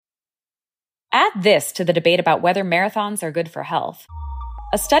Add this to the debate about whether marathons are good for health.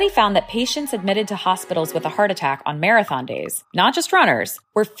 A study found that patients admitted to hospitals with a heart attack on marathon days, not just runners,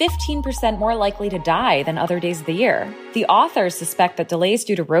 were 15% more likely to die than other days of the year. The authors suspect that delays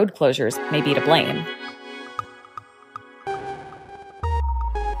due to road closures may be to blame.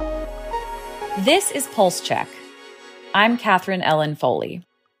 This is Pulse Check. I'm Katherine Ellen Foley.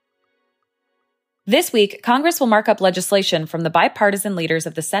 This week, Congress will mark up legislation from the bipartisan leaders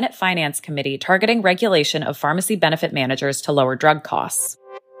of the Senate Finance Committee targeting regulation of pharmacy benefit managers to lower drug costs.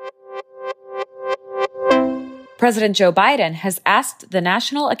 President Joe Biden has asked the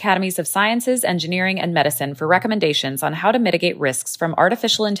National Academies of Sciences, Engineering, and Medicine for recommendations on how to mitigate risks from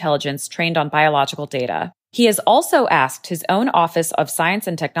artificial intelligence trained on biological data. He has also asked his own Office of Science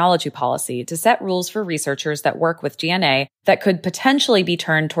and Technology Policy to set rules for researchers that work with DNA that could potentially be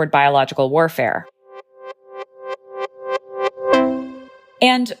turned toward biological warfare.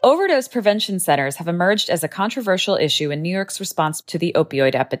 And overdose prevention centers have emerged as a controversial issue in New York's response to the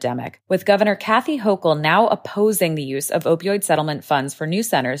opioid epidemic, with Governor Kathy Hochul now opposing the use of opioid settlement funds for new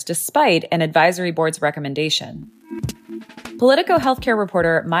centers despite an advisory board's recommendation. POLITICO healthcare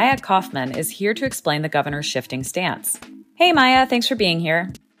reporter Maya Kaufman is here to explain the governor's shifting stance. Hey, Maya, thanks for being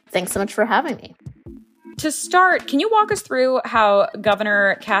here. Thanks so much for having me. To start, can you walk us through how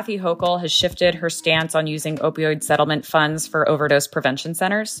Governor Kathy Hochul has shifted her stance on using opioid settlement funds for overdose prevention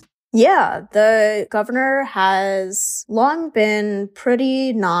centers? Yeah, the governor has long been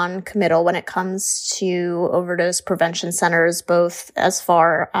pretty non-committal when it comes to overdose prevention centers, both as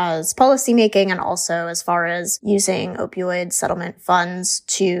far as policymaking and also as far as using opioid settlement funds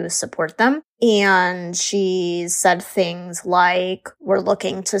to support them. And she said things like, we're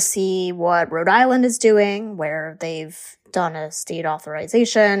looking to see what Rhode Island is doing, where they've done a state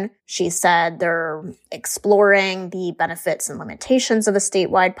authorization. She said they're exploring the benefits and limitations of a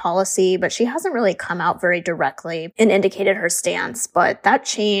statewide policy, but she hasn't really come out very directly and indicated her stance. But that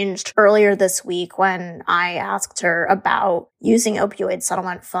changed earlier this week when I asked her about using opioid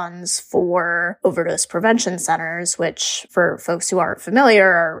settlement funds for overdose prevention centers, which for folks who aren't familiar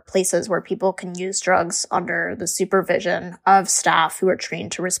are places where people can use drugs under the supervision of staff who are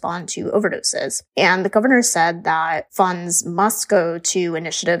trained to respond to overdoses. And the governor said that funds must go to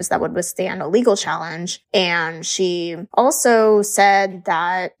initiatives that would withstand a legal challenge. And she also said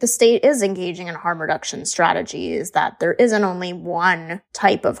that the state is engaging in harm reduction strategies, that there isn't only one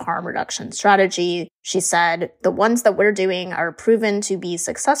type of harm reduction strategy. She said the ones that we're doing are proven to be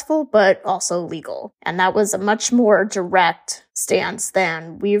successful, but also legal. And that was a much more direct stance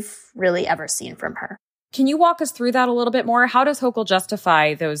than we've really ever seen from her. Can you walk us through that a little bit more? How does Hochul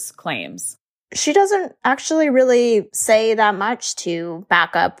justify those claims? She doesn't actually really say that much to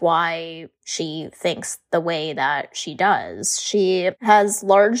back up why she thinks the way that she does. She has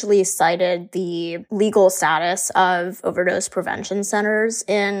largely cited the legal status of overdose prevention centers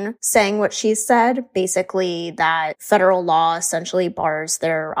in saying what she said, basically that federal law essentially bars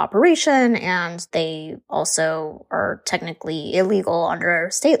their operation and they also are technically illegal under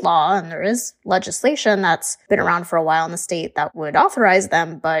state law. And there is legislation that's been around for a while in the state that would authorize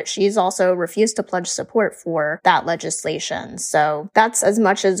them, but she's also refused to pledge support for that legislation. So that's as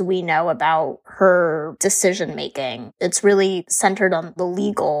much as we know about her decision-making. It's really centered on the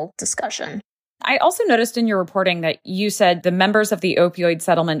legal discussion. I also noticed in your reporting that you said the members of the Opioid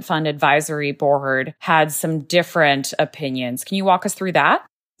Settlement Fund Advisory Board had some different opinions. Can you walk us through that?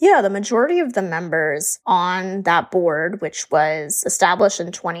 Yeah, the majority of the members on that board, which was established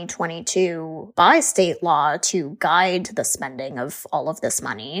in 2022 by state law to guide the spending of all of this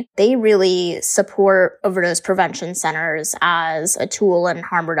money, they really support overdose prevention centers as a tool in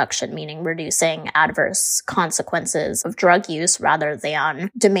harm reduction, meaning reducing adverse consequences of drug use rather than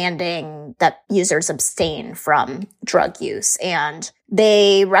demanding that users abstain from drug use. And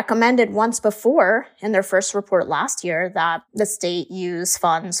they recommended once before in their first report last year that the state use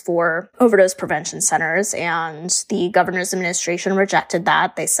funds for overdose prevention centers, and the governor's administration rejected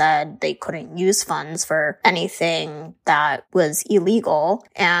that. They said they couldn't use funds for anything that was illegal,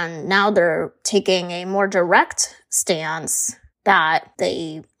 and now they're taking a more direct stance that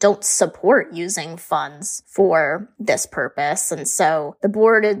they don't support using funds for this purpose. And so the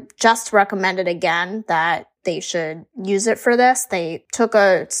board had just recommended again that they should use it for this. They took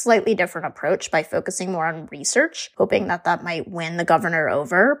a slightly different approach by focusing more on research, hoping that that might win the governor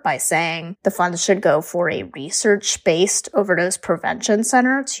over by saying the funds should go for a research-based overdose prevention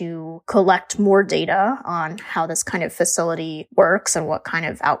center to collect more data on how this kind of facility works and what kind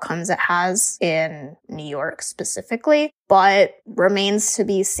of outcomes it has in New York specifically. But remains to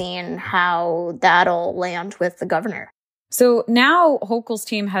be seen how that'll land with the governor. So now Hochul's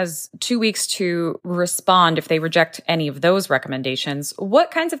team has 2 weeks to respond if they reject any of those recommendations.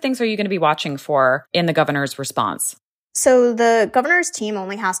 What kinds of things are you going to be watching for in the governor's response? So the governor's team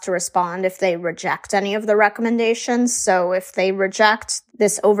only has to respond if they reject any of the recommendations. So if they reject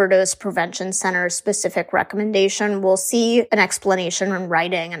this overdose prevention center specific recommendation, we'll see an explanation in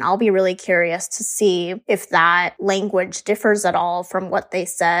writing. And I'll be really curious to see if that language differs at all from what they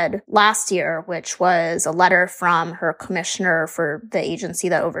said last year, which was a letter from her commissioner for the agency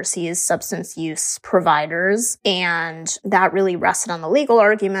that oversees substance use providers. And that really rested on the legal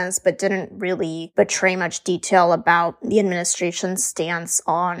arguments, but didn't really betray much detail about the administration's stance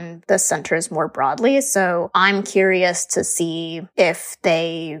on the centers more broadly. So I'm curious to see if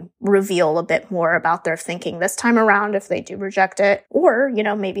they reveal a bit more about their thinking this time around, if they do reject it, or,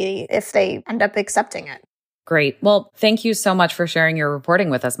 maybe if they end up accepting it. Great. Well, thank you so much for sharing your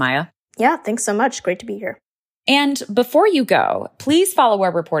reporting with us, Maya. Yeah, thanks so much. Great to be here. And before you go, please follow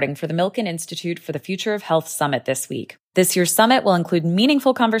our reporting for the Milken Institute for the Future of Health Summit this week. This year's summit will include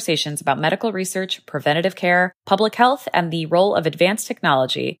meaningful conversations about medical research, preventative care, public health, and the role of advanced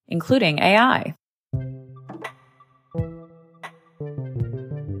technology, including AI.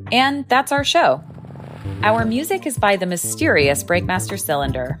 And that's our show. Our music is by the mysterious Breakmaster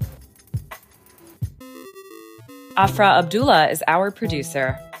Cylinder. Afra Abdullah is our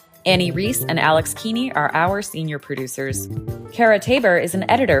producer. Annie Reese and Alex Keeney are our senior producers. Kara Tabor is an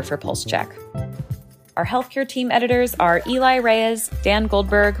editor for Pulse Check. Our healthcare team editors are Eli Reyes, Dan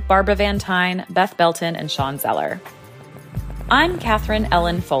Goldberg, Barbara Van Tyne, Beth Belton, and Sean Zeller. I'm Katherine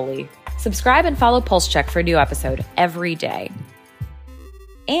Ellen Foley. Subscribe and follow Pulse Check for a new episode every day.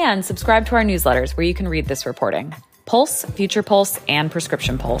 And subscribe to our newsletters where you can read this reporting: Pulse, Future Pulse, and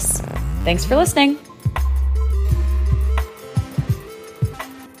Prescription Pulse. Thanks for listening.